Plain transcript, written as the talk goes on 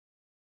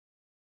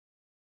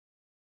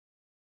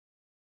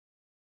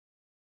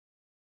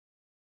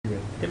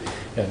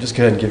Yeah, just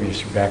go ahead and give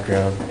us your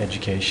background,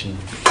 education.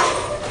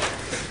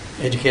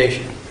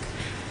 Education.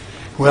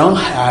 Well,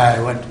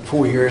 I went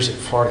 4 years at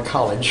Florida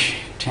College,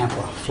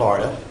 Tampa,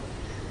 Florida,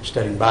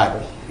 studying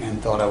Bible, and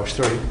thought I was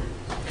through.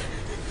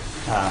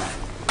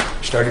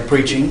 Started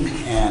preaching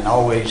and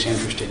always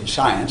interested in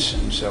science,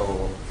 and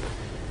so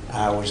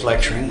I was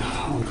lecturing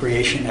on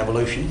creation,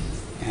 evolution,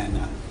 and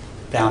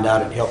found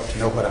out it helped to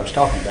know what I was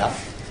talking about.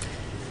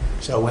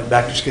 So I went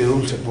back to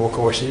school, took more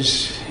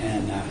courses,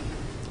 and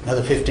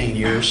another 15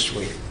 years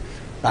we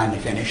finally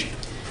finished.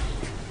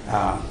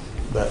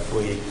 But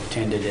we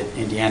attended at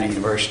Indiana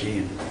University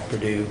and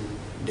Purdue,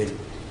 did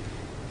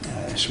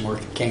some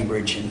work at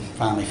Cambridge, and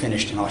finally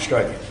finished in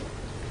Australia.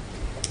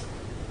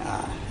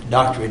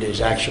 Doctorate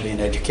is actually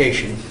in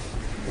education.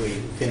 We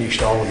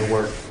finished all of the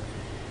work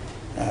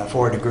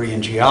for a degree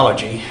in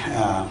geology,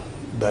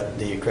 but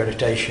the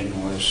accreditation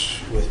was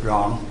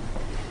withdrawn.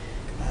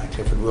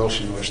 Clifford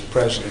Wilson was the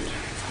president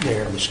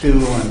there of the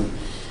school, and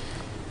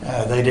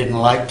they didn't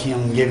like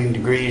him giving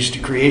degrees to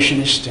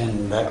creationists,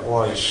 and that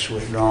was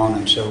withdrawn,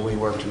 and so we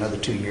worked another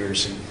 2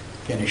 years and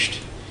finished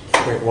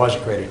where it was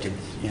accredited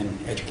in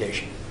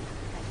education.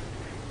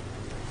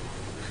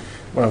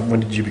 Well, when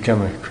did you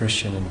become a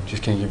Christian? And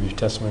just can you give your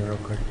testimony real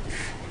quick?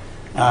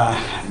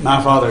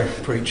 My father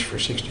preached for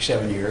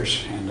 67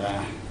 years, and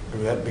I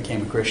grew up,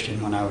 became a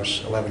Christian when I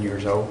was 11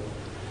 years old,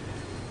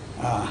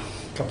 a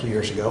couple of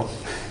years ago.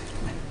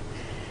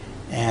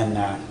 And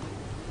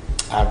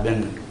I've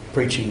been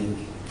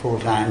preaching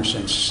full-time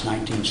since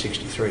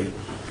 1963,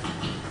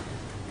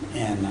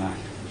 and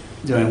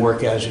doing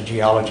work as a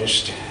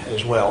geologist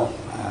as well.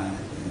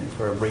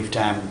 For a brief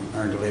time,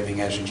 earned a living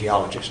as a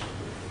geologist.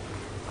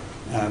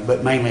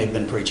 But mainly have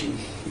been preaching,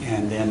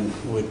 and then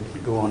would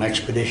go on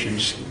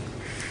expeditions,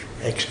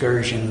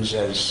 excursions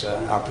as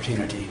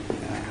opportunity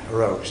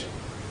arose.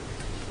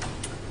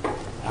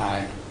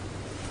 I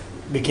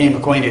became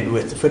acquainted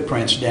with the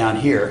footprints down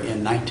here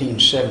in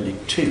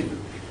 1972.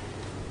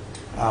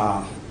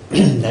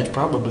 That's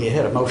probably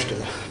ahead of most of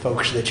the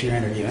folks that you're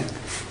interviewing.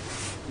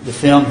 The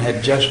film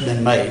had just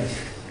been made,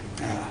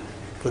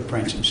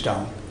 Footprints in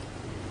Stone.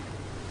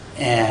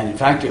 And in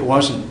fact, it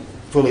wasn't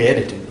fully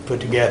edited, put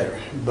together,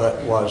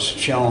 but was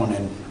shown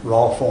in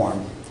raw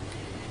form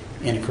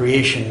in a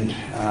creation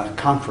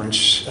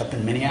conference up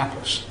in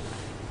Minneapolis.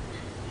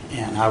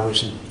 And I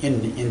was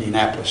in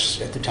Indianapolis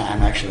at the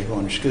time, actually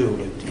going to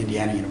school at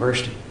Indiana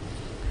University.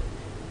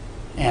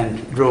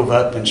 And drove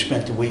up and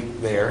spent the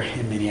week there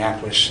in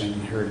Minneapolis and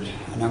heard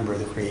a number of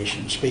the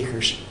creation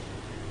speakers,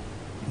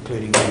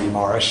 including Danny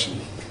Morris and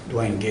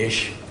Dwayne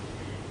Gish.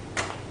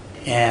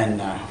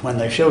 And when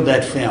they showed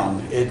that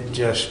film, it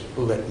just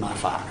lit my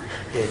fire.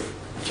 It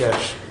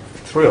just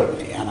thrilled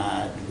me,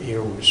 and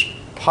here was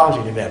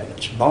positive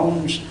evidence.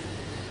 Bones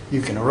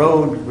you can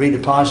erode,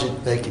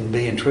 redeposit, they can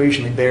be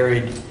intrusionally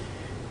buried,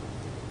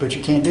 but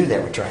you can't do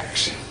that with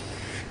tracks.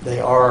 They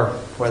are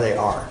where they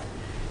are.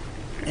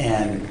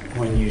 And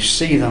when you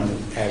see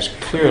them as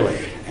clearly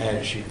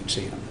as you can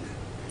see them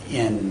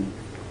in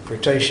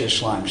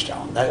Cretaceous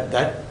limestone,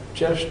 that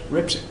just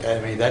rips it. I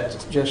mean,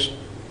 that just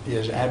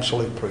is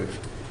absolute proof.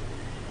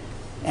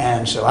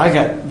 And so I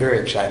got very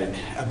excited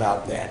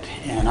about that,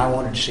 and I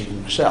wanted to see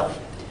them myself.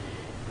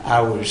 I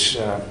was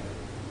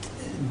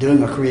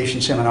doing a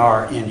creation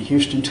seminar in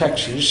Houston,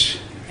 Texas,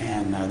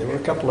 and there were a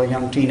couple of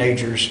young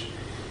teenagers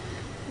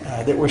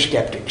that were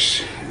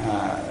skeptics.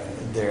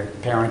 Their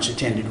parents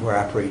attended where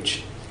I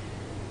preached.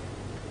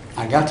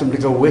 I got them to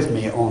go with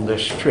me on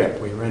this trip.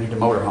 We rented a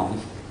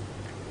motorhome,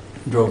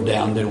 drove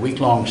down, did a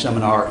week-long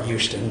seminar at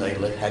Houston. They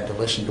had to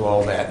listen to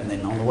all that, and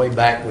then on the way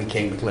back we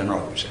came to Glen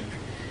Rose.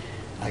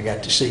 I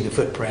got to see the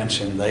footprints,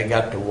 and they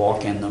got to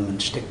walk in them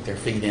and stick their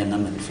feet in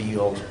them and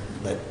feel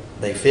that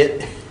they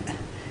fit.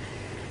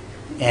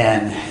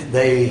 And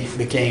they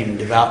became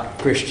devout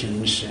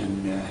Christians,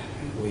 and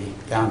we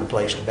found a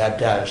place to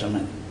baptize them,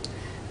 and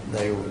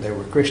they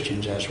were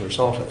Christians as a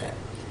result of that.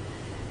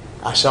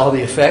 I saw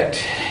the effect,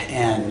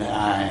 and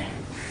I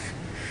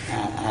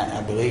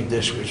believe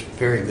this was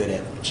very good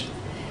evidence.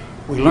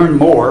 We learned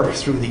more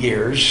through the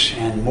years,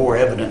 and more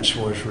evidence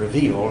was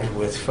revealed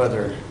with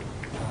further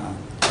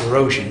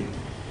erosion.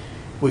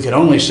 We could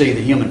only see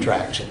the human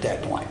tracks at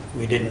that point.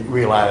 We didn't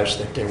realize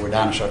that there were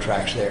dinosaur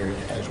tracks there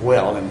as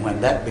well, and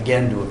when that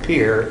began to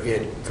appear,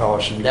 it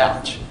caused some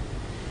doubts.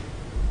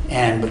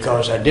 And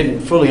because I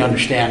didn't fully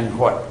understand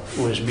what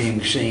was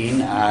being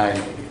seen,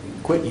 I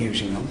quit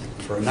using them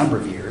for a number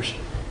of years,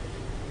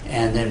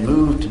 and then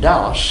moved to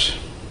Dallas.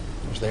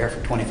 I was there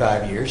for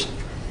 25 years,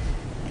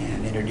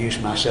 and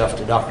introduced myself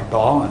to Dr.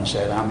 Baugh and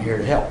said, I'm here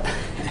to help.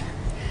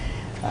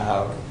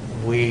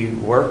 We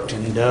worked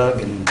and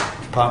dug and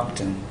pumped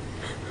and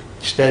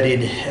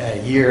studied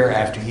year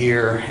after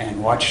year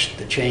and watched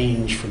the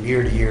change from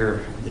year to year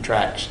of the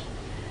tracks.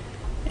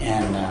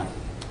 And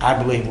I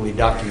believe we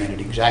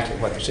documented exactly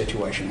what the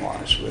situation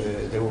was.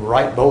 They were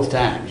right both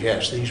times.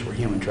 Yes, these were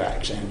human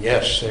tracks, and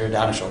yes, they're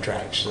dinosaur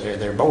tracks.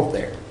 They're both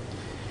there,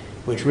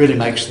 which really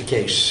makes the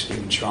case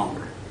even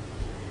stronger.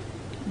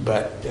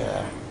 But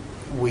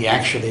We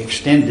actually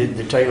extended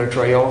the Taylor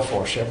Trail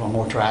for several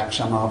more tracks.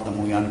 Some of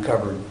them we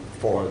uncovered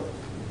for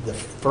the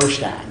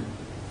first time,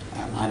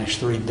 minus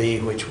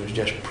 3B, which was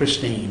just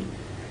pristine.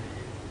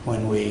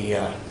 When we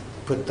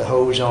put the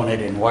hose on it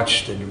and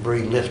watched the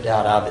debris lift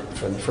out of it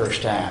for the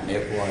first time,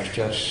 it was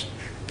just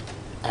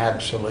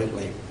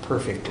absolutely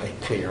perfectly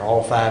clear.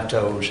 All 5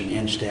 toes and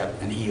instep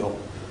and heel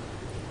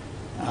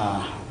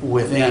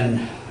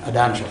within a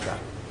dinosaur track.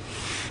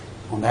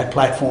 On that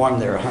platform,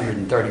 there are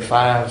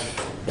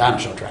 135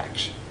 dinosaur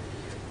tracks,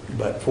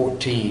 but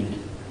 14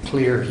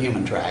 clear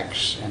human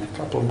tracks and a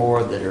couple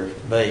more that are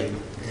vague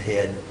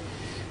ahead,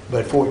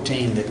 but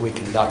 14 that we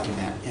can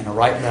document in a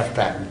right-left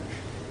pattern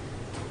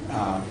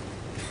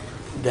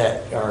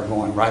that are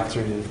going right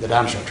through the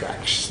dinosaur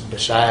tracks,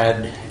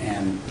 beside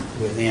and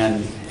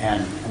within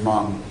and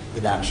among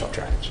the dinosaur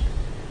tracks.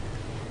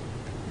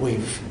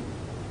 We've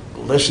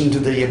listened to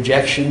the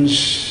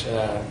objections.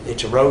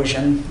 It's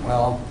erosion.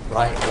 Well,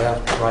 right,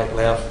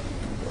 left,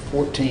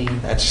 14.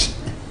 That's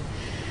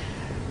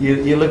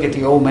you look at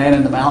the old man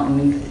in the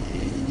mountain.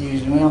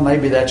 Well,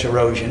 maybe that's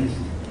erosion.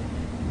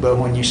 But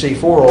when you see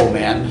 4 old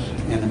men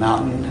in the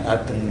mountain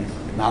up in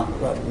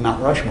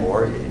Mount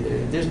Rushmore,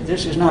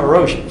 this is not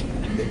erosion.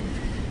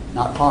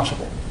 Not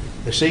possible.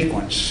 The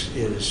sequence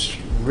is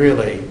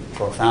really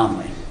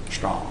profoundly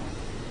strong.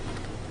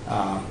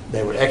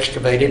 They were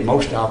excavated,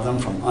 most of them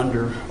from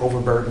under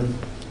overburden,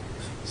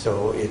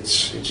 so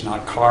it's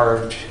not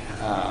carved.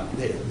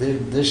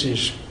 This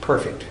is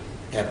perfect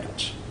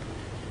evidence.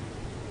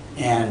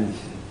 And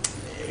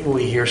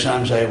we hear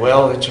some say,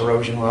 well, it's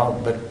erosion. Well,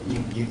 but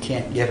you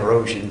can't get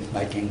erosion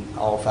making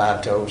all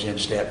 5 toes,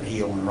 instep,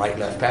 heel, and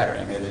right-left pattern.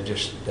 I mean, it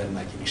just doesn't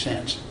make any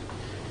sense.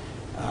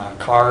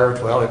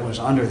 Carved, well, it was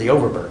under the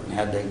overburden.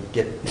 Had to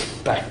get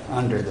back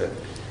under the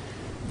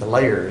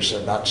layers,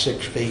 about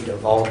 6 feet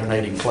of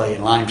alternating clay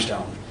and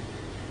limestone.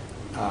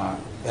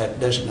 That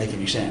doesn't make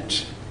any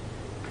sense.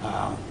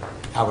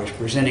 I was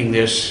presenting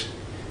this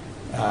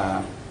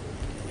at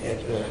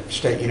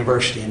State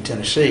University in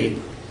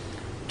Tennessee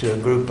to a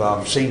group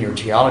of senior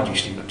geology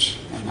students,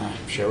 and I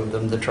showed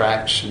them the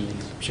tracks and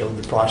showed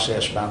the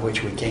process by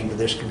which we came to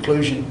this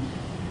conclusion.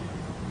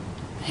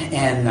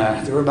 And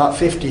there were about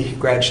 50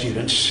 grad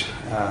students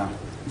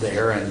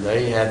there, and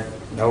they had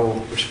no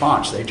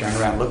response. They turned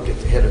around and looked at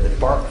the head of the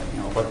department.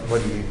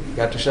 What do you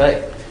got to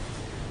say?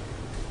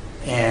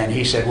 And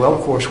he said, well,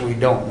 of course, we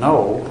don't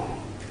know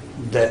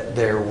that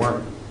there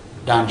weren't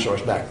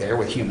dinosaurs back there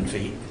with human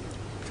feet.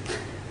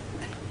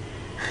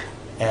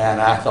 And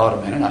I thought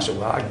a minute, and I said,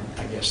 well,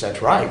 I guess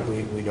that's right.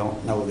 We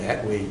don't know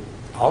that. We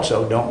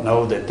also don't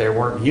know that there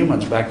weren't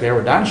humans back there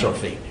with dinosaur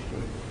feet.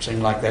 It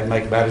seemed like that'd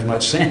make about as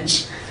much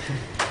sense.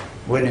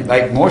 Wouldn't it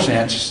make more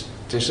sense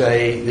to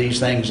say these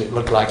things that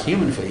look like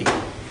human feet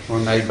were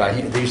made by,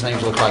 these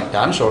things look like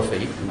dinosaur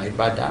feet were made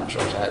by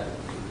dinosaurs? That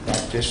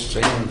just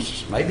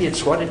seems, maybe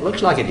it's what it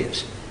looks like it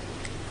is.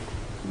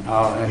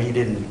 No, he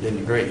didn't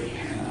agree.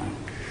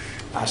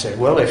 I said,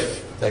 well,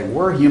 if they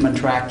were human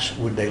tracks,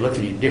 would they look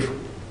any different?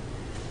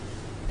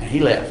 And he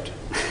left.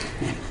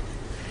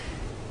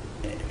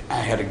 I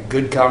had a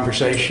good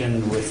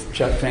conversation with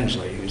Chuck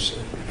Finsley, who's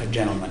a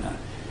gentleman, a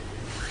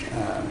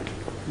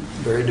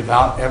very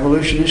devout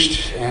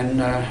evolutionist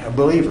and a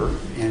believer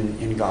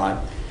in God,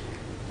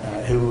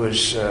 who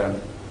was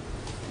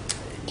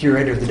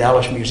curator of the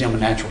Dallas Museum of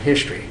Natural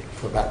History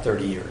for about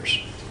 30 years,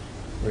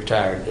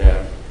 retired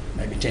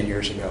maybe 10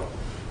 years ago.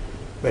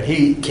 But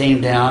he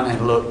came down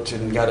and looked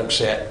and got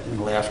upset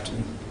and left,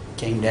 and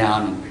came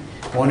down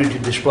and wanted to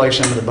display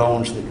some of the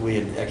bones that we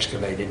had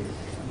excavated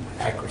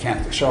from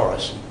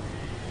Acrocanthosaurus.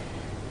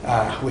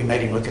 We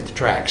made him look at the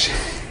tracks.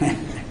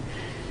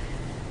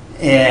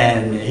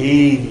 And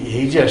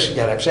he just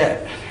got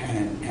upset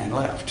and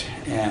left.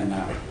 And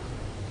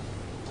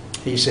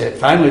he said,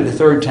 finally the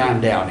 3rd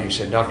time down, he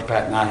said, Dr.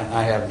 Patton,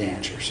 I have the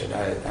answer. He said,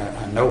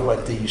 I know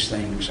what these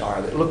things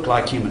are that look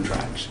like human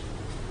tracks.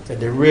 That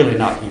they're really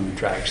not human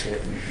tracks.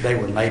 They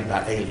were made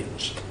by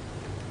aliens.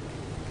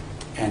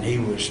 And he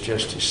was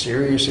just as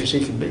serious as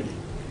he could be.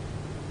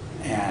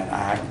 And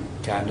I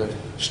kind of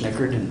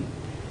snickered, and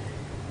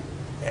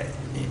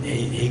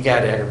he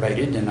got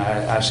aggravated. And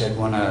I said,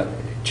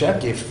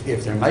 Chuck, if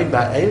they're made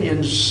by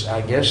aliens,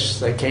 I guess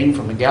they came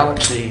from a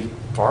galaxy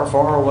far,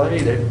 far away.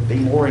 They'd be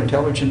more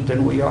intelligent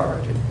than we are.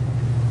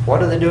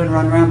 What are they doing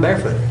running around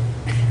barefoot?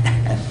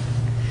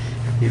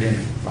 He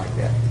didn't like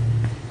that.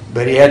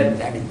 But he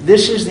had, I mean,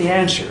 this is the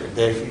answer.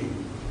 The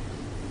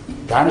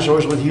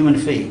dinosaurs with human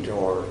feet,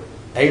 or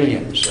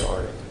aliens,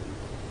 or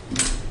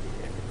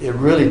they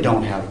really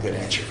don't have a good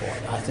answer for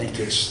it. I think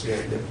it's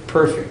the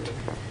perfect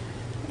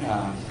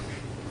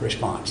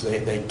response.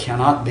 They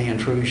cannot be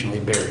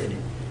intrusionally buried.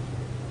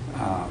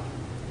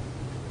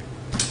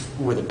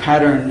 With a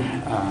pattern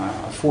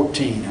of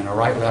 14 and a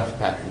right-left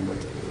pattern,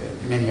 with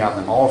many of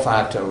them, all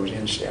 5 toes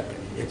instep,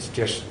 it's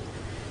just,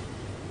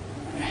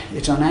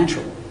 it's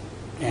unnatural.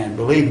 And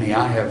believe me,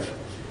 I have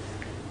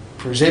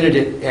presented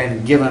it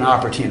and given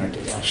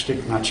opportunity. I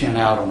stick my chin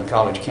out on the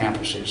college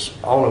campuses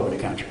all over the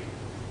country,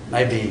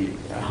 maybe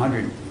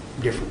 100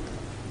 different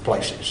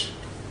places,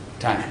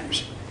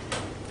 times.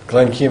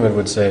 Glenn Keeman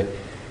would say,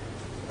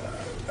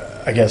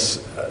 I guess,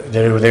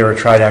 they were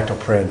tridactyl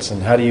prints.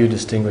 And how do you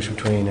distinguish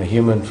between a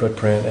human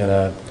footprint and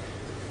a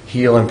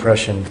heel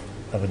impression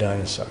of a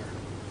dinosaur?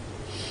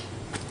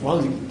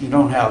 Well, you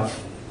don't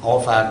have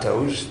all 5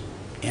 toes,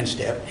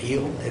 instep,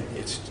 heel.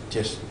 It's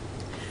just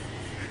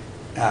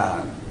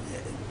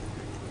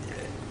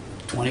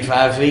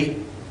 25 feet,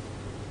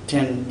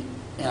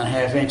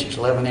 10.5 inches,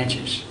 11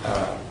 inches.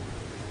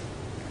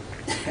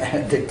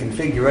 The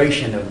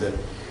configuration of the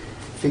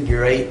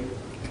figure 8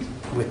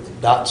 with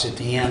the dots at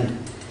the end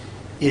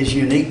is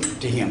unique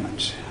to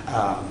humans.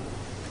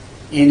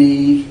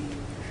 Any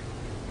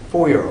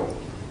 4-year-old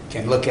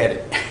can look at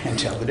it and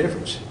tell the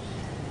difference.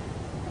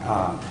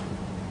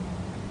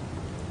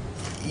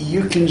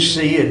 You can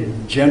see a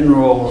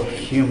general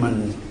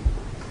human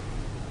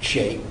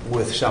shape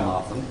with some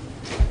of them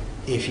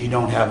if you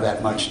don't have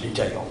that much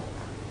detail.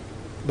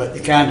 But the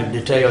kind of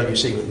detail you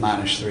see with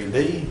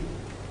 -3B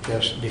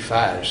just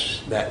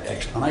defies that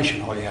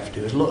explanation. All you have to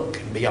do is look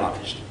and be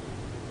honest.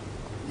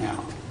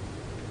 Now,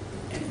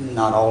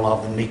 not all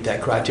of them meet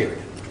that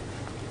criteria.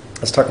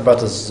 Let's talk about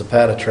the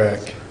Zapata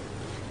track.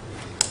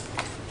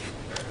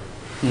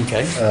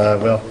 Okay.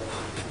 Well,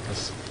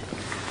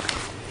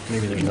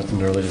 maybe there's nothing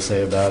really to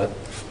say about it.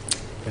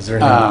 Is there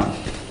any,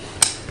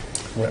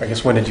 I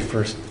guess, when did you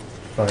first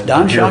find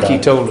Don hear about Shockey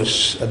it? told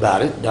us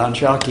about it. Don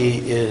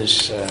Shockey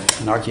is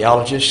an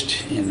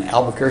archaeologist in the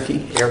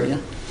Albuquerque area.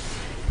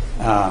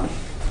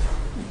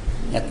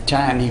 At the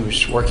time, he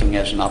was working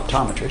as an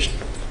optometrist.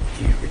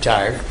 He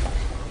retired.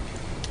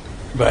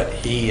 But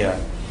he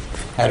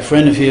had a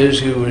friend of his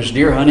who was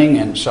deer hunting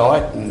and saw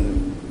it,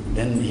 and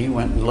then he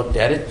went and looked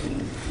at it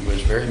and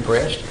was very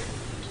impressed.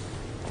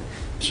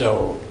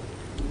 So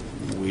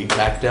we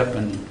packed up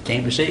and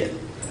came to see it.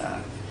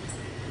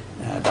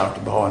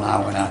 Dr. Baugh and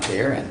I went out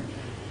there, and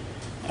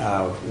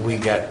we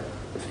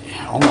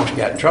almost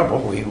got in trouble.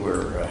 We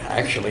were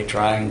actually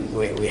trying,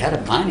 we had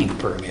a mining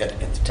permit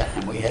at the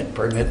time. We had a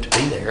permit to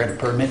be there and a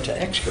permit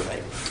to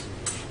excavate.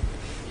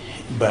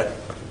 But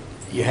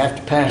you have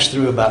to pass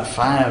through about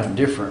 5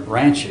 different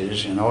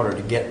ranches in order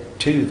to get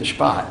to the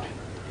spot.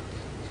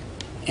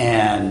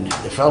 And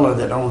the fellow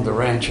that owned the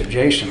ranch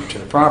adjacent to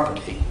the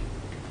property,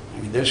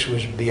 I mean, this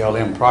was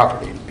BLM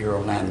property, Bureau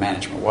of Land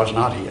Management, was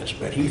not his,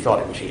 but he thought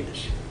it was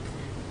his.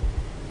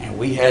 And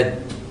we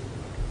had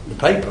the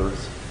paper,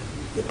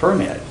 the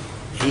permit.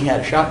 He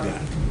had a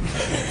shotgun.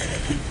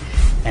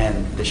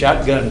 And the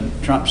shotgun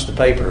trumps the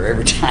paper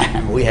every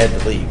time. We had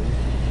to leave.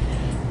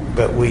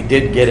 But we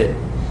did get it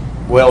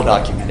well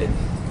documented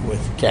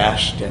with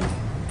cast and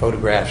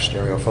photographs,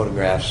 stereo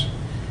photographs.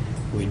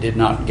 We did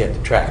not get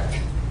the track.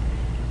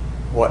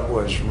 What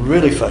was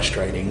really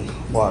frustrating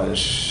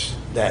was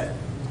that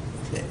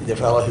the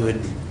fellow who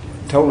had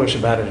told us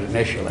about it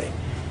initially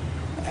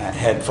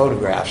had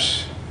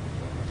photographs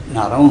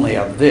not only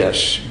of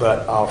this, but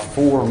of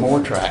 4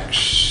 more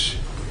tracks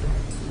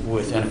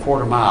within a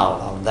quarter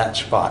mile of that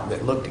spot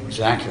that looked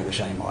exactly the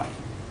same way.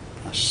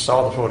 I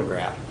saw the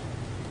photograph.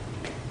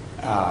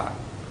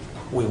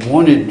 We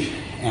wanted,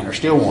 and are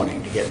still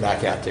wanting, to get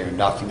back out there and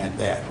document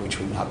that, which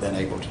we've not been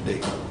able to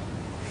do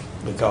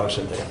because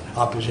of the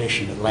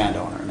opposition of the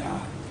landowner.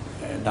 Now,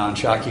 Don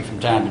Shockey from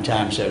time to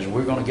time says,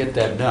 we're going to get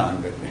that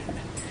done, but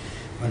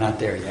we're not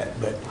there yet.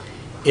 But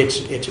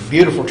it's a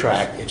beautiful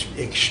track. It's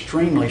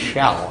extremely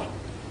shallow.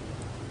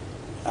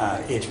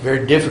 It's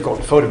very difficult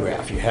to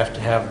photograph. You have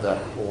to have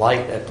the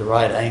light at the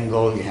right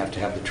angle. You have to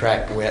have the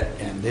track wet,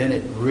 and then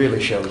it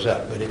really shows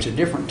up. But it's a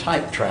different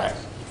type track,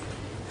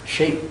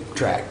 shape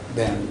track,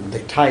 than the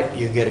type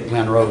you get at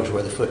Glen Rose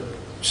where the foot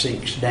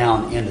sinks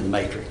down into the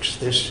matrix.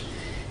 This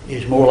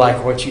is more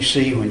like what you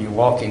see when you're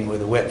walking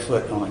with a wet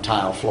foot on a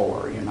tile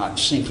floor. You're not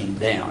sinking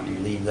down. You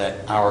leave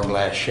that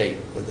hourglass shape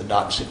with the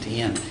dots at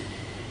the end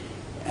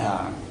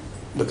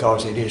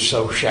because it is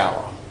so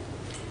shallow.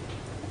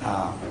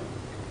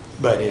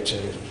 But it's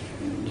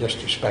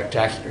just a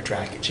spectacular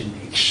track. It's an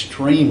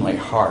extremely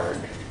hard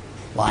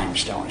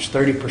limestone. It's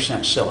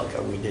 30%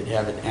 silica. We did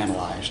have it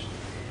analyzed.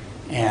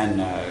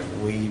 And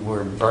we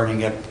were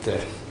burning up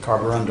the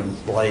carborundum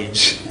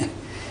blades.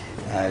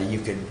 You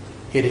could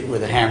hit it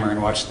with a hammer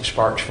and watch the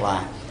sparks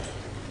fly.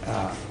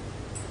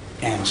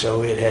 And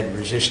so it had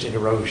resisted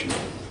erosion,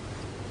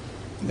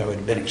 though it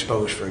had been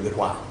exposed for a good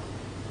while.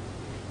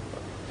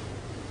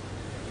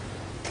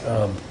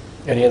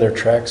 Any other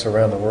tracks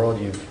around the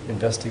world you've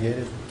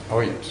investigated?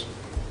 Oh, yes.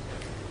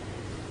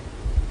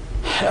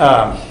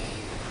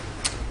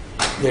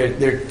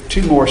 There are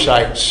 2 more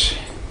sites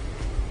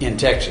in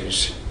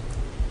Texas,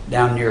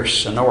 down near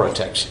Sonora,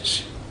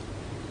 Texas.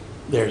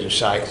 There's a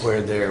site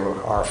where there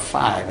are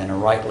 5 in a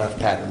right-left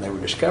pattern. They were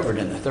discovered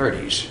in the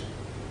 30s.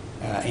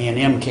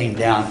 A&M came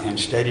down and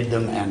studied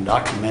them and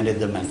documented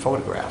them and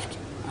photographed.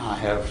 I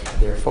have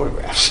their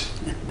photographs.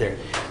 They're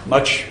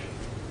much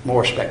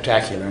more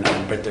spectacular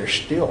now, but they're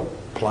still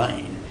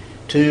plain.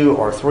 2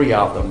 or 3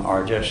 of them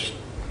are just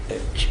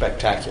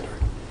spectacular.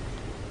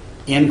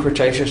 In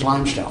Cretaceous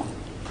limestone.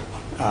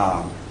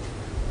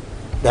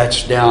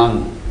 That's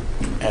down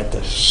at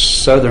the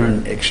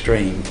southern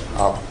extreme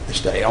of the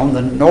state. On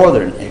the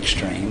northern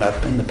extreme,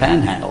 up in the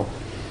Panhandle,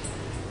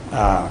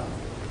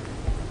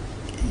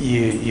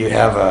 you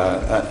have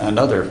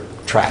another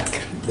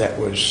track that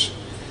was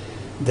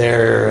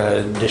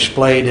there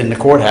displayed in the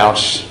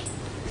courthouse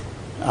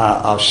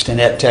of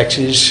Stinnett,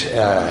 Texas,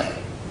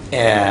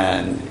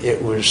 and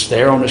it was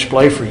there on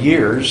display for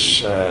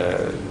years.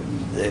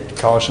 It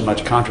caused so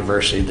much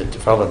controversy that the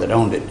fellow that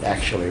owned it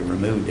actually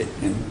removed it,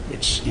 and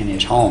it's in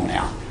his home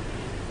now.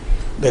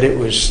 But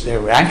there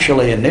were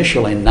actually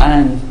initially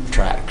 9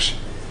 tracks,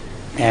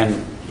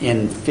 and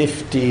in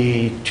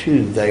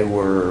 '52 they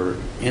were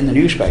in the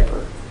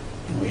newspaper.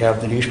 And we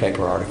have the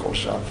newspaper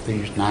articles of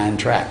these 9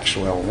 tracks.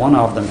 Well, one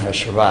of them has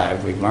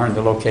survived. We've learned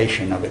the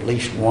location of at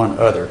least one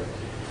other,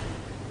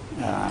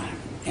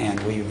 and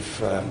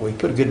we've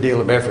put a good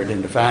deal of effort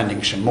into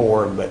finding some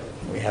more, but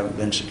we haven't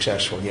been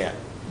successful yet.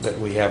 But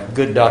we have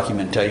good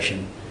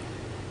documentation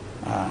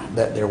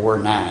that there were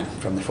 9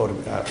 from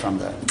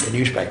the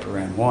newspaper,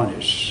 and one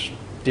is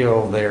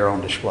still there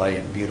on display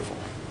and beautiful.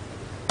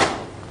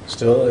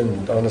 Still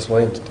on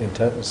display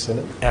in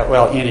Senate?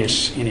 Well, in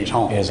his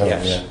home. In his home,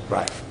 yes, yeah.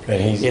 right.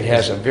 And it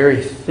has a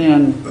very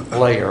thin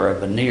layer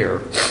of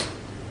veneer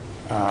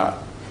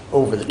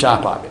over the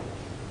top of it,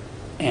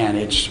 and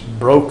it's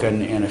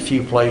broken in a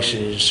few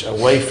places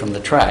away from the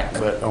track,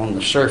 but on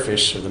the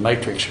surface of the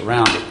matrix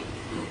around it,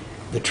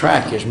 the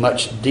track is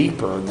much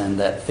deeper than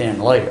that thin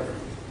layer,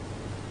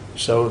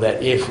 so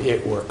that if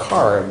it were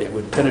carved, it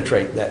would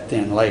penetrate that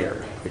thin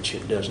layer, which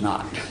it does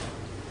not.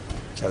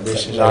 So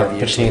this is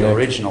obviously the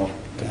original.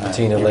 The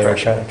patina layer,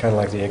 kind of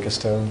like the Ica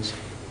stones.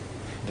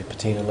 The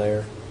patina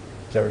layer.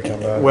 Is that what you're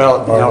talking about?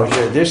 Well, no,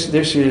 this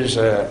is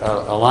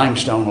a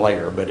limestone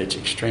layer, but it's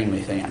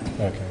extremely thin.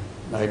 Okay.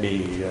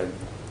 Maybe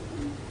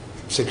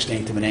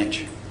 1/16 of an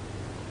inch.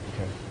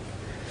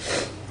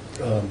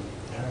 Okay.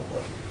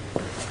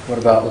 What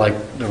about like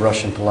the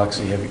Russian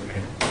Paluxy?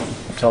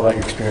 Tell about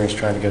your experience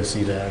trying to go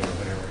see that or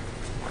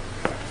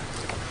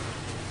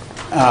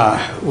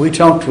whatever. We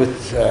talked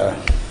with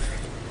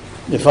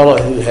the fellow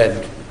who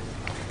had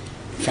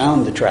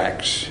found the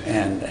tracks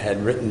and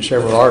had written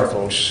several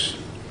articles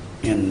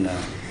in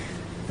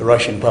the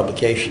Russian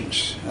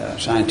publications,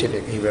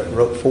 scientific. He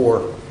wrote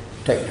 4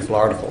 technical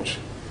articles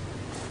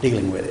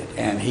dealing with it,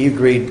 and he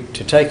agreed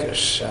to take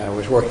us. I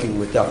was working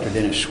with Dr.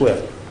 Dennis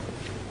Swift.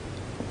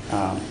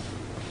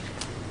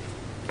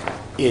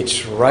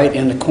 It's right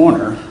in the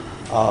corner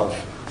of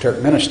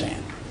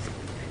Turkmenistan,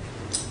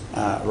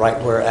 right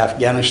where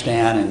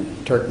Afghanistan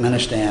and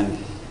Turkmenistan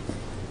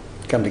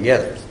come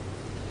together.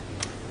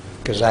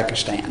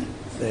 Kazakhstan,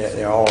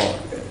 they're all,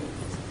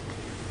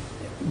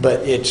 but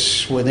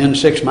it's within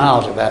 6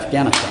 miles of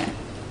Afghanistan.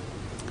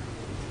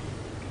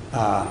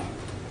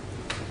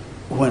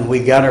 When we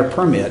got our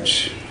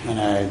permits, and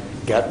I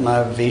got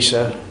my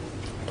visa,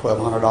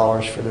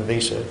 $1,200 for the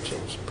visa,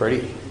 it's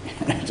pretty,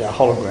 it's a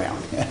hologram.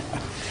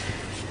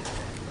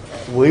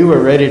 We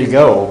were ready to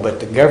go, but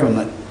the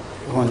government,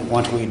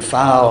 once we'd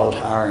filed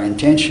our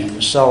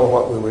intentions, saw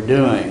what we were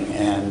doing,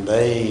 and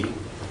they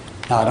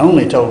not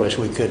only told us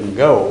we couldn't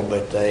go,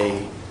 but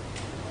they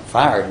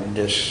fired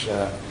this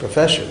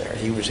professor there.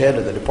 He was head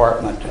of the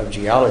Department of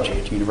Geology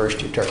at the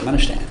University of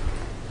Turkmenistan,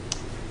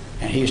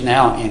 and he's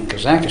now in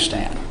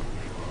Kazakhstan.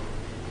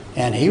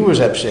 And he was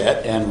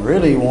upset and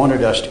really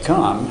wanted us to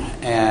come,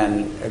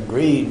 and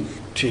agreed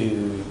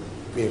to,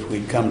 if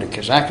we'd come to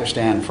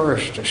Kazakhstan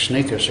first, to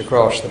sneak us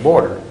across the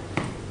border,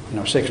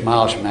 6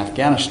 miles from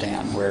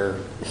Afghanistan, where,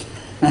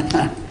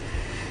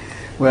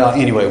 well,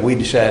 anyway, we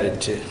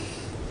decided to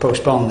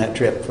postpone that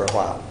trip for a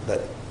while,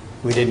 but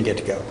we didn't get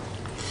to go.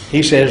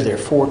 He says there are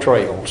 4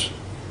 trails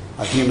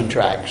of human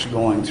tracks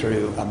going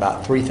through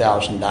about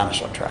 3,000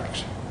 dinosaur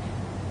tracks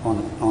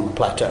on the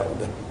plateau.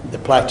 The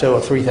plateau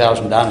of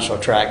 3,000 dinosaur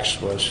tracks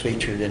was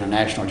featured in a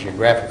National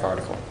Geographic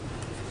article.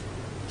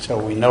 So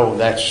we know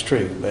that's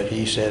true, but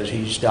he says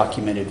he's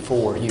documented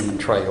 4 human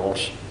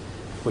trails,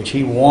 which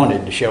he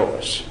wanted to show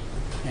us,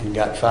 and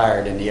got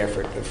fired in the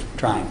effort of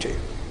trying to.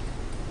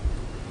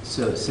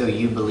 So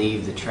you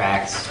believe the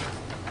tracks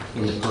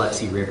in the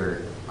Paluxy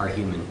River are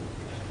human?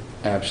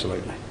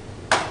 Absolutely.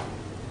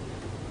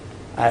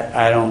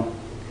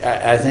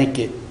 I think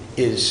it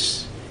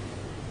is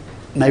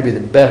maybe the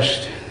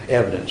best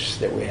evidence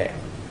that we have.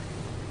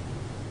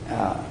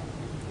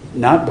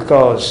 Not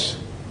because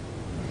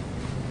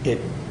it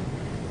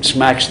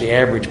smacks the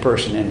average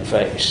person in the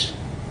face.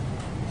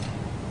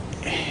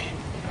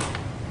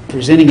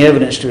 Presenting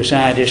evidence to a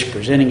scientist,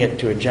 presenting it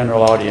to a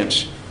general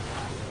audience,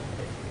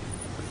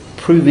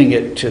 proving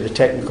it to the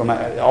technical,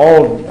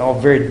 all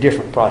very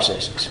different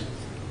processes.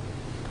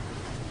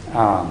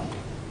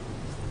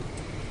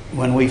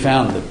 When we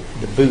found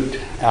the boot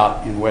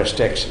out in West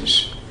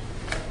Texas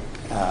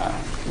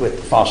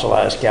with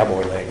fossilized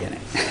cowboy leg in it,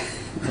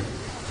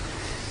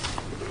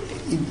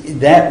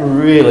 that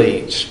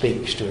really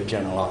speaks to a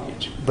general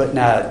audience. But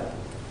now,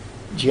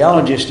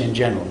 geologists in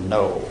general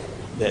know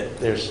that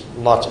there's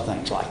lots of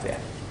things like that.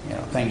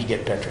 Things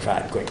get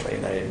petrified quickly.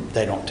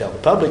 They don't tell the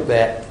public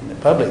that, and the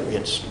public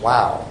gets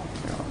wow.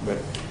 But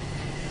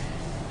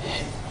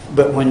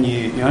But when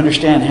you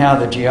understand how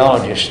the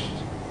geologist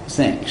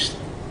thinks,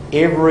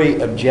 every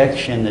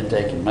objection that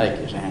they can make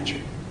is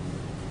answered.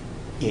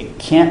 It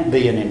can't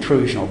be an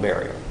intrusional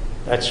burial.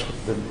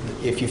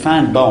 If you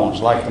find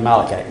bones like the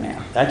Malachite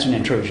now, that's an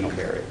intrusional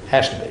burial. It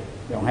has to be.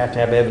 You don't have to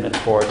have evidence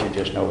for it, you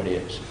just know it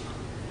is.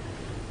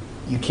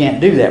 You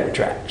can't do that with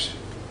tracks.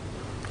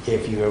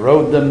 If you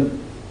erode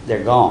them,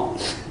 they're gone.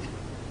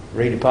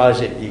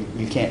 Redeposit,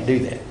 you can't do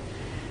that.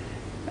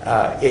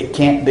 It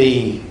can't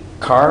be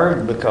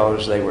carved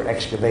because they were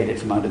excavated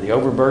from under the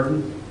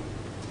overburden.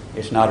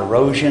 It's not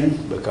erosion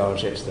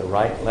because it's the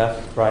right,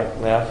 left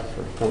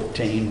for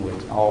 14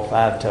 with all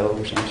 5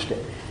 toes.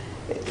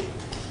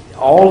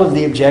 All of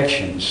the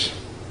objections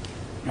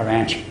are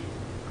answered.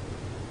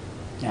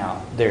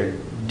 Now, there are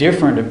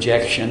different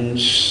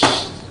objections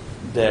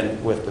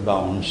than with the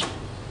bones.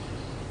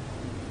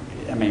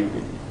 I mean,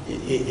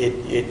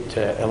 it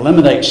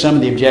eliminates some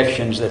of the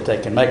objections that they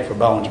can make for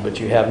bones, but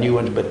you have new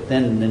ones. But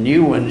then the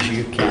new ones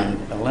you can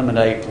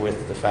eliminate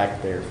with the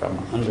fact they're from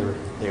under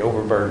the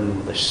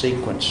overburden, the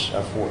sequence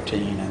of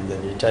 14, and the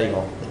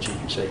detail that you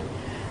can see.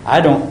 I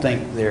don't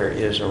think there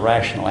is a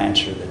rational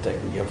answer that they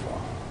can give for them.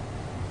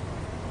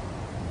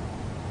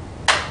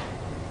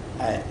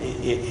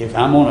 If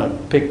I'm going to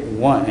pick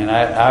one, and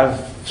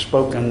I've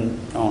spoken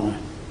on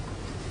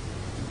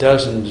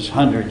dozens,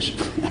 hundreds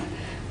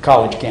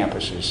college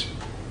campuses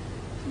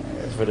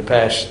for the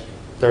past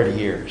 30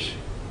 years.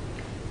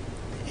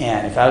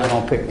 And if I was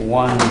going to pick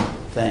one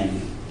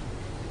thing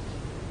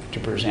to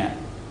present,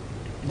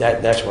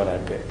 that's what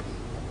I'd pick.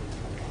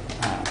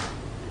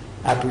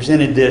 I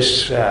presented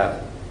this,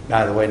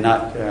 by the way,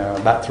 not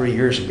about 3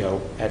 years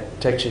ago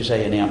at Texas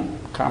A&M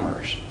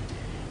Commerce.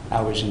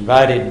 I was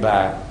invited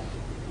by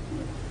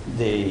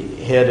the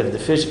head of the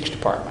physics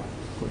department,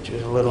 which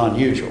is a little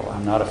unusual.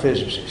 I'm not a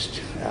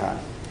physicist,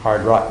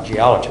 hard rock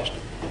geologist.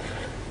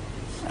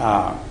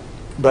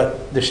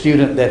 But the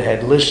student that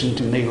had listened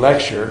to me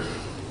lecture,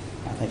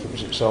 I think it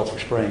was at Sulphur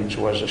Springs,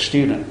 was a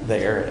student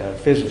there,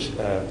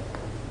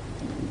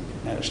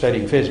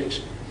 studying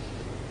physics.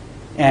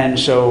 And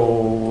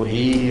so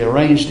he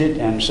arranged it,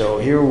 and so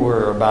here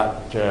were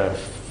about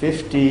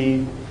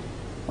 20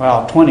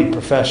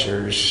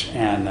 professors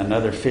and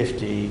another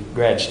 50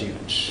 grad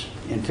students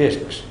in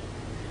physics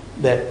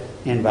that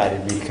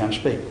invited me to come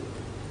speak.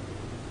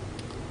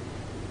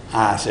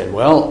 I said,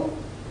 well,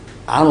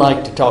 I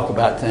like to talk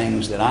about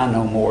things that I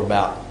know more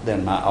about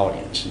than my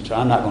audience. And so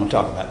I'm not going to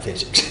talk about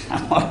physics.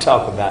 I'm going to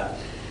talk about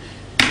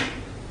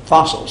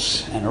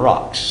fossils and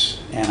rocks.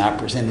 And I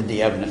presented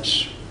the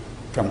evidence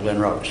from Glen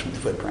Rose, from the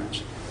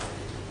footprints.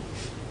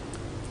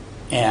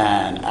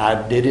 And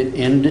I did it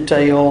in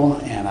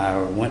detail, and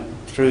I went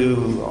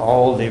through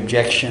all the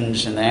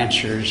objections and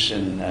answers,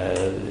 and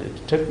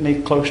it took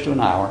me close to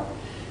an hour.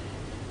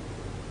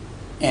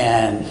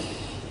 And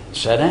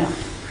sat down.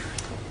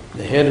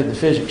 The head of the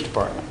physics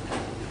department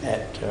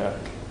at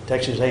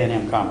Texas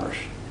A&M Commerce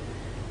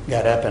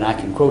got up, and I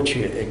can quote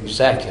you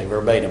exactly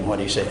verbatim what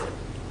he said.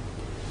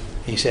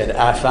 He said,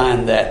 I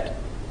find that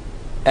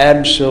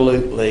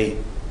absolutely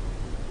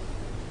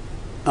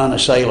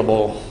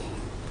unassailable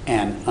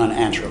and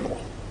unanswerable,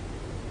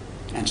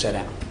 and sat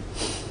down.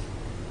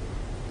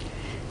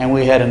 And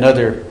we had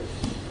another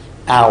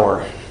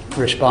hour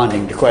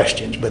responding to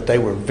questions, but they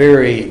were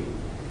very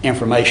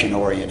information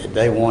oriented.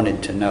 They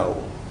wanted to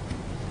know.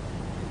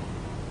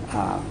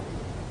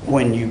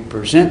 When you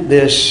present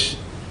this,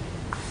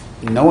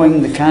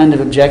 knowing the kind of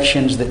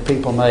objections that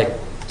people make,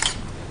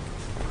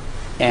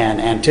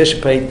 and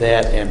anticipate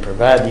that and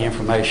provide the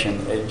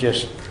information,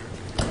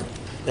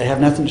 they have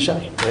nothing to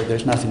say.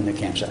 There's nothing they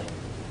can't say.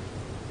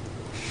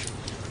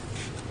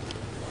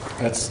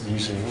 That's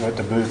usually what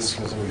the booths,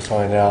 as we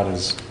find out,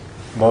 is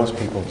most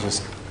people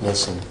just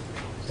listen.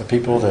 The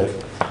people that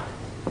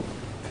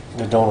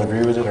don't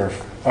agree with it are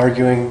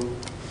arguing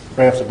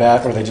right off the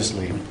bat, or they just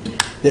leave.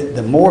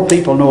 The more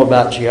people know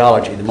about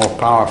geology, the more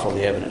powerful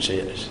the evidence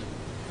is.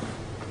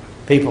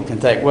 People can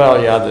think, well,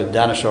 yeah, the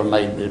dinosaur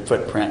made the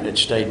footprint and it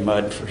stayed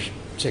mud for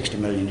 60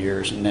 million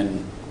years, and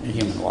then a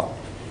human walked.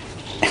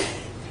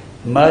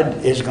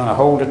 Mud is going to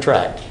hold a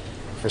track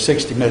for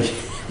 60 million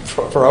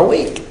for a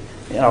week.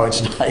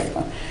 It's like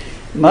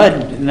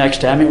mud.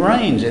 Next time it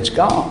rains, it's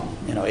gone.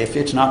 If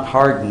it's not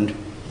hardened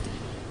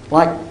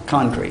like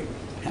concrete.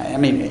 I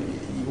mean,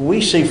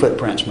 we see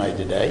footprints made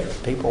today.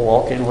 People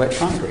walk in wet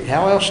concrete.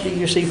 How else do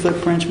you see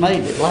footprints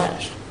made that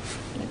last?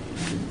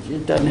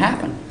 It doesn't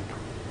happen.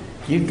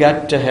 You've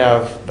got to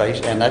have base,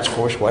 and that's of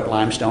course what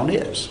limestone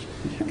is.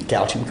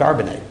 Calcium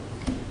carbonate.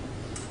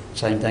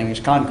 Same thing as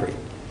concrete.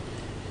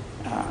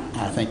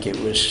 I think it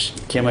was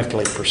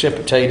chemically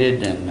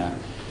precipitated, and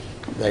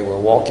they were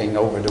walking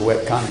over the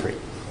wet concrete,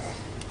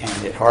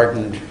 and it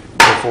hardened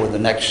before the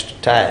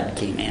next tide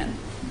came in,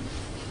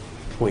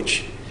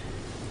 which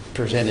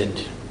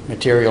presented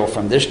material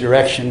from this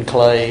direction,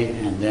 clay,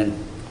 and then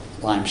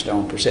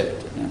limestone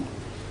precipitate.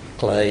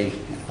 Clay,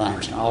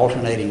 limestone,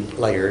 alternating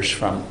layers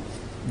from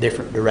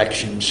different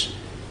directions,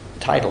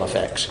 tidal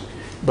effects.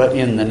 But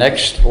in the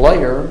next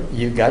layer,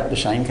 you got the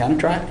same kind of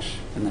tracks.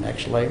 and the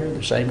next layer,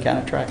 the same kind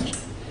of tracks.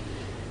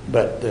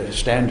 But the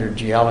standard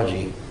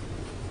geology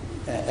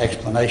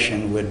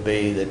explanation would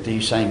be that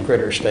these same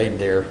critters stayed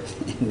there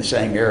in the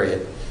same area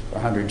for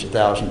hundreds of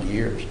thousands of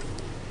years.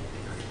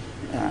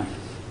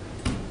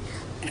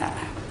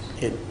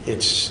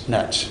 It's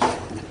nuts.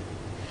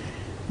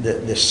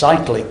 The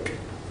cyclic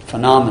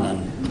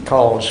phenomenon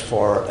calls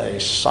for a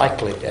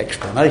cyclic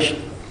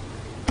explanation.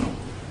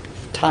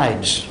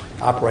 Tides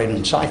operate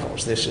in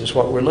cycles. This is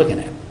what we're looking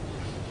at.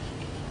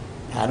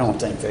 I don't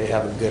think they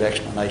have a good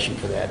explanation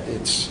for that.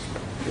 It's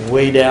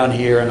way down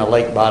here in the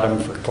lake bottom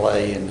for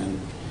clay, and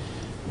then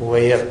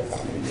way up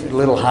a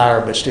little higher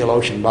but still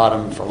ocean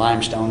bottom for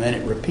limestone. Then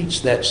it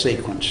repeats that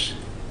sequence,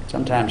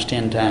 sometimes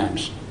 10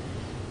 times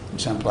in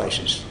some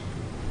places.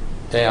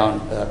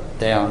 Down,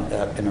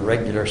 up in a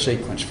regular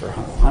sequence for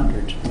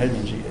hundreds,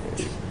 millions of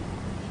years.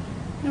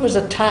 It was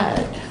a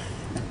tide,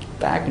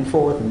 back and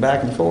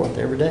forth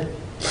every day.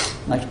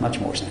 Makes much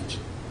more sense.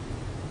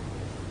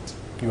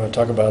 You want to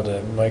talk about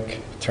the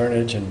Mike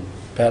Turnage and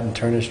Patton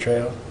Turnage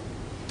Trail?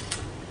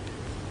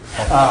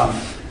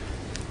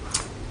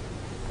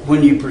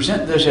 When you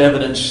present this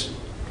evidence,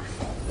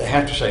 they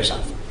have to say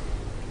something.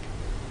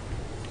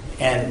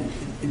 And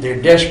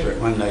they're desperate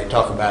when they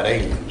talk about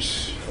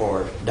aliens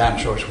or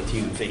dinosaurs with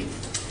human feet.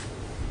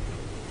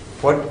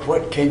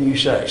 What can you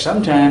say?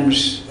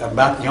 Sometimes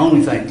about the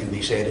only thing can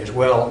be said is,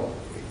 well,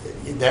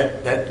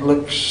 that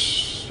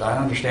looks, I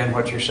understand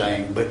what you're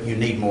saying, but you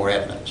need more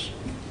evidence.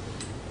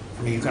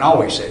 I mean, you can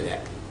always say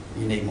that.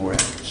 You need more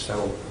evidence.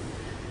 So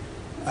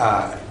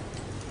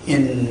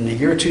in the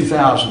year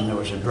 2000, there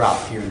was a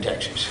drought here in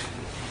Texas.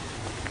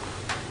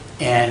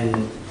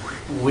 And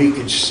we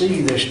could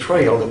see this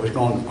trail that was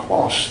going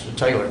across the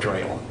Taylor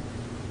Trail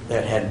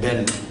that had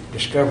been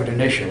discovered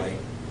initially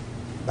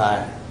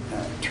by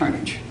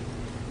Turnage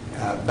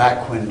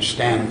back when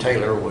Stan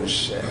Taylor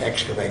was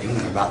excavating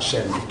in about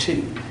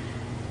 72.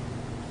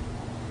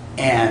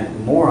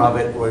 And more of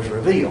it was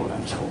revealed.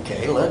 And I said,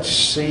 okay, let's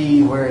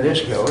see where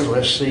this goes.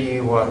 Let's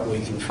see what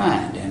we can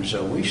find. And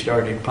so we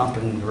started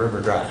pumping the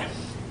river dry.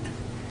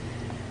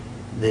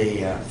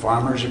 The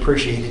farmers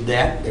appreciated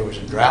that. There was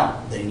a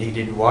drought. They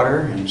needed water,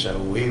 and so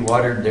we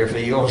watered their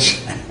fields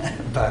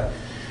by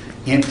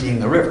emptying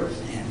the river.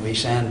 And we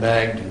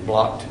sandbagged and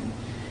blocked and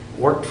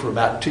worked for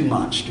about 2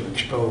 months to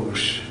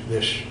expose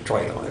this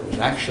trail. It was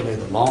actually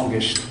the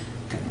longest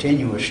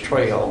continuous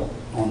trail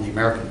on the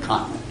American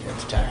continent at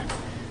the time.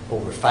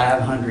 Over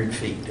 500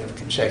 feet of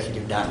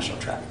consecutive dinosaur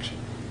tracks.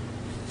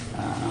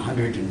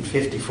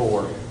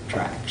 154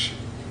 tracks.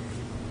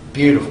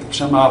 Beautiful.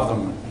 Some of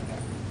them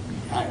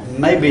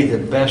maybe the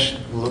best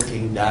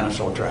looking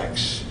dinosaur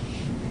tracks.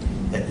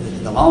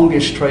 The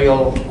longest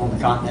trail on the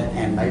continent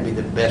and maybe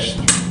the best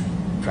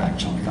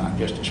tracks on the continent.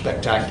 Just a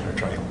spectacular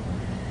trail.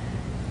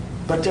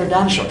 But they're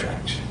dinosaur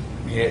tracks.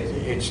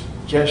 It's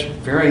just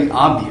very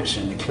obvious,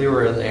 and the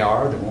clearer they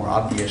are, the more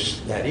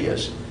obvious that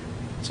is.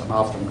 Some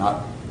of them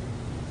not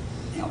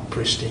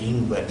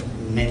pristine, but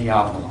many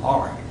of them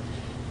are.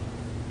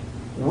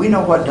 We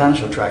know what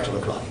dinosaur tracks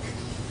look like.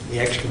 We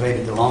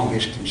excavated the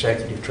longest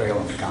consecutive trail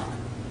on the continent.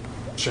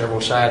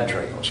 Several side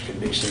trails could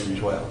be seen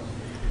as well.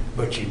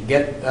 But you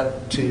get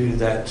up to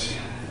that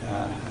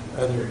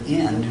other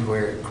end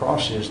where it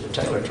crosses the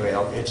Taylor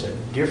Trail, it's a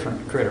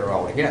different critter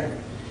altogether.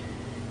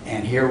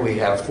 And here we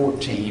have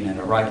 14 in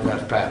a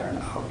right-left pattern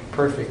of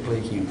perfectly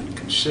human,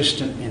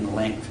 consistent in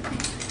length,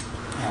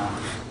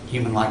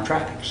 human-like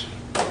tracks.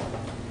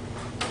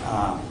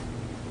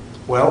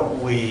 Well,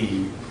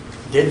 we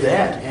did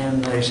that,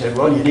 and they said,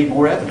 well, you need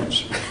more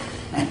evidence.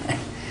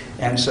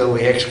 And so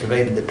we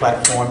excavated the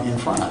platform in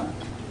front of it.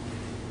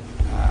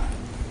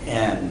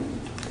 And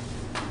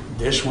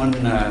this one,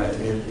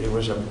 it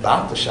was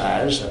about the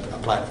size of a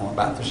platform,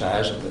 about the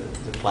size of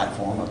the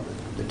platform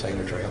of the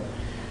Taylor Trail.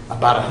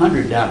 About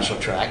 100 dinosaur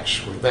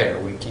tracks were there.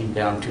 We came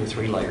down 2 or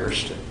 3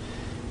 layers to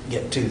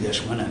get to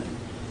this one, and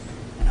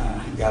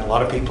got a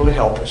lot of people to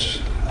help us.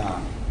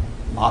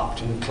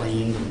 Mopped and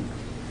cleaned. And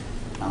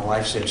my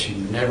wife said she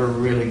never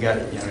really got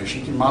it.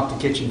 She can mop the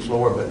kitchen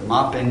floor, but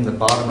mopping the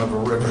bottom of a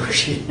river,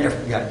 she never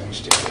got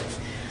used to it.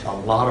 It's a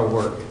lot of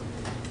work.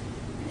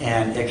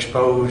 And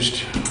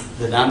exposed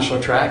the dinosaur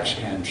tracks,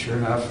 and sure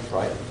enough,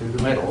 right through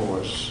the middle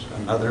was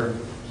another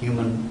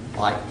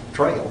human-like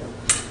trail.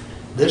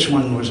 This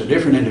one was a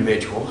different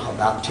individual,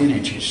 about 10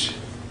 inches,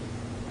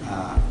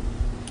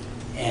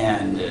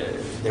 and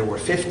there were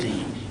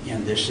 15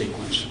 in this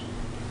sequence.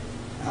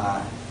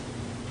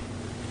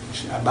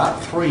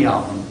 About 3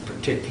 of them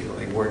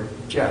particularly were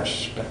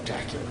just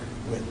spectacular,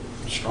 with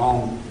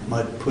strong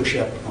mud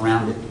push-up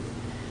around it.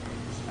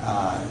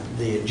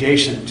 The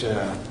adjacent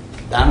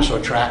dinosaur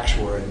tracks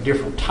were a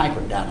different type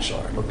of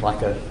dinosaur. It looked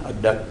like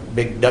a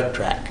big duck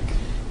track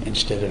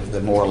instead of the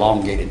more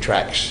elongated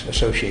tracks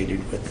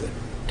associated with the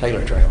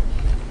Taylor Trail.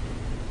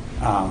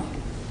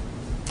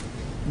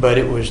 But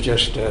it was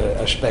just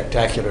a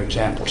spectacular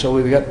example. So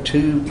we've got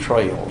 2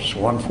 trails,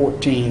 one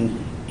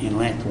 14 in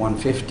length, one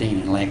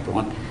 15 in length,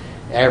 one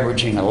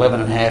averaging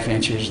 11.5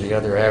 inches, the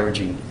other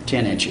averaging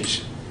 10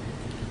 inches.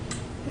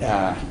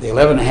 The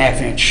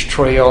 11.5-inch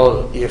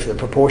trail, if the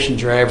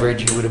proportions are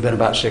average, it would have been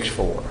about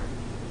 6'4".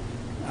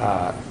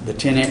 The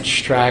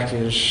 10-inch track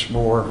is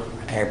more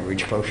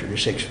average, closer to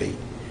 6 feet.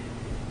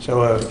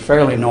 So a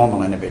fairly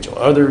normal individual.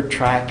 Other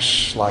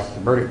tracks, like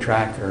the Burdick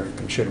track, are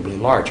considerably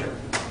larger,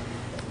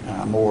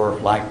 more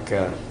like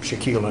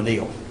Shaquille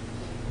O'Neal.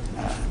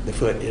 The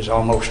foot is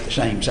almost the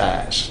same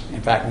size.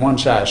 In fact, one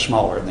size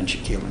smaller than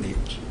Shaquille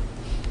O'Neal's.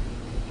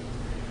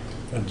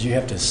 Did you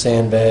have to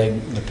sandbag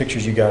the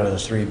pictures you got of the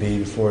 3B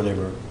before they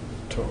were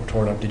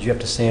torn up? Did you have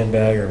to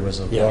sandbag, or was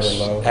the water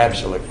low? Yes,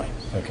 absolutely.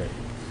 Okay.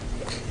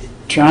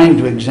 Trying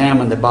to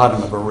examine the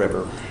bottom of a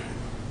river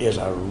is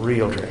a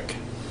real trick.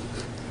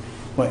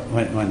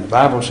 When the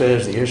Bible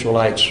says the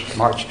Israelites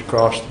marched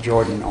across the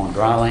Jordan on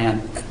dry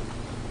land,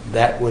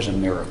 that was a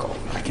miracle,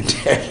 I can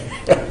tell you.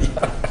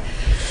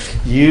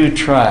 You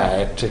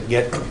try to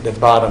get the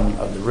bottom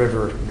of the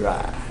river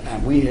dry.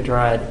 And we had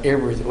tried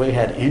everything. We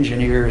had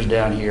engineers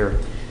down here.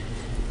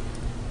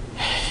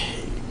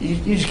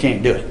 You just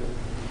can't do it.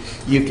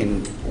 You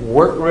can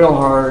work real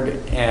hard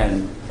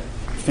and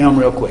film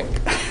real quick.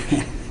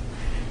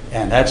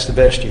 And that's the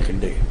best you can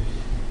do.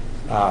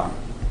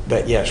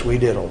 But yes, we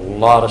did a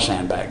lot of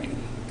sandbagging.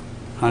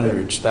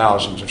 Hundreds,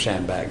 thousands of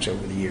sandbags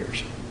over the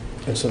years.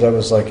 And so that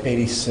was like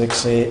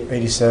 86,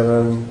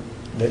 87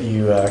 that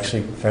you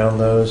actually found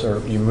those, or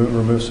you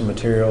removed some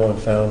material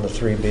and found the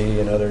 3B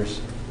and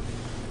others?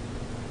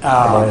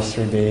 Minus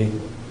 3B,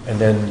 and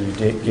then you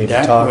gave the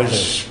talk? That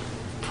was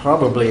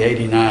probably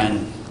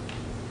 89.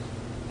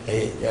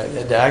 I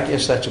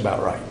guess that's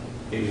about right.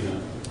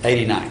 89.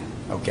 89,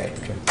 okay.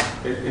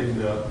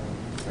 In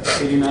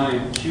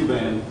 89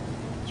 Q-band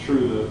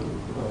through the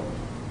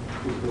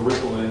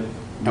ripple in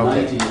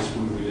 90 is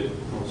when we did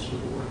most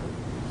of the work.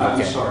 I'm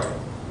Okay. sorry,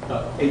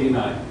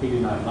 89,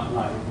 not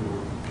 90. We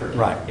were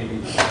Right.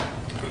 89.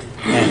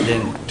 And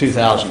then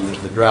 2000 was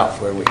the drought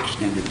where we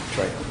extended the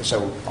trail.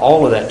 So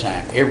all of that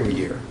time, every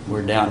year,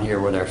 we're down here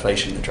with our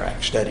facing the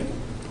track, studying.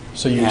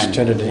 So you and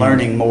extended it,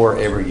 learning more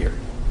every year.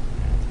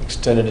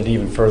 extended it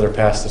even further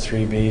past the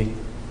 3B?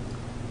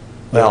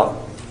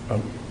 Well,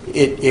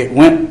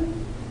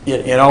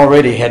 it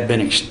already had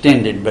been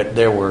extended, but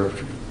there were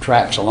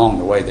tracks along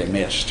the way they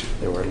missed.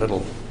 There were a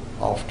little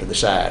off to the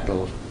side, a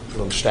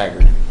little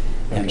staggered.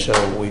 And Okay.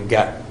 so we've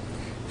got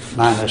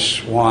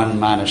 -1,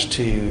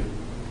 -2,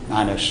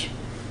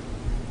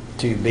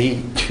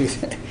 -2B.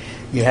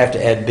 You have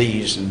to add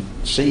B's and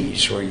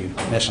C's where you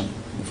miss them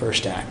the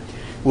first time.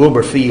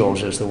 Wilbur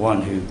Fields is the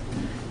one who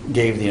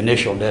gave the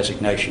initial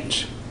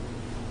designations,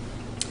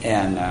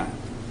 and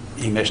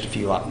he missed a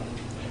few of them.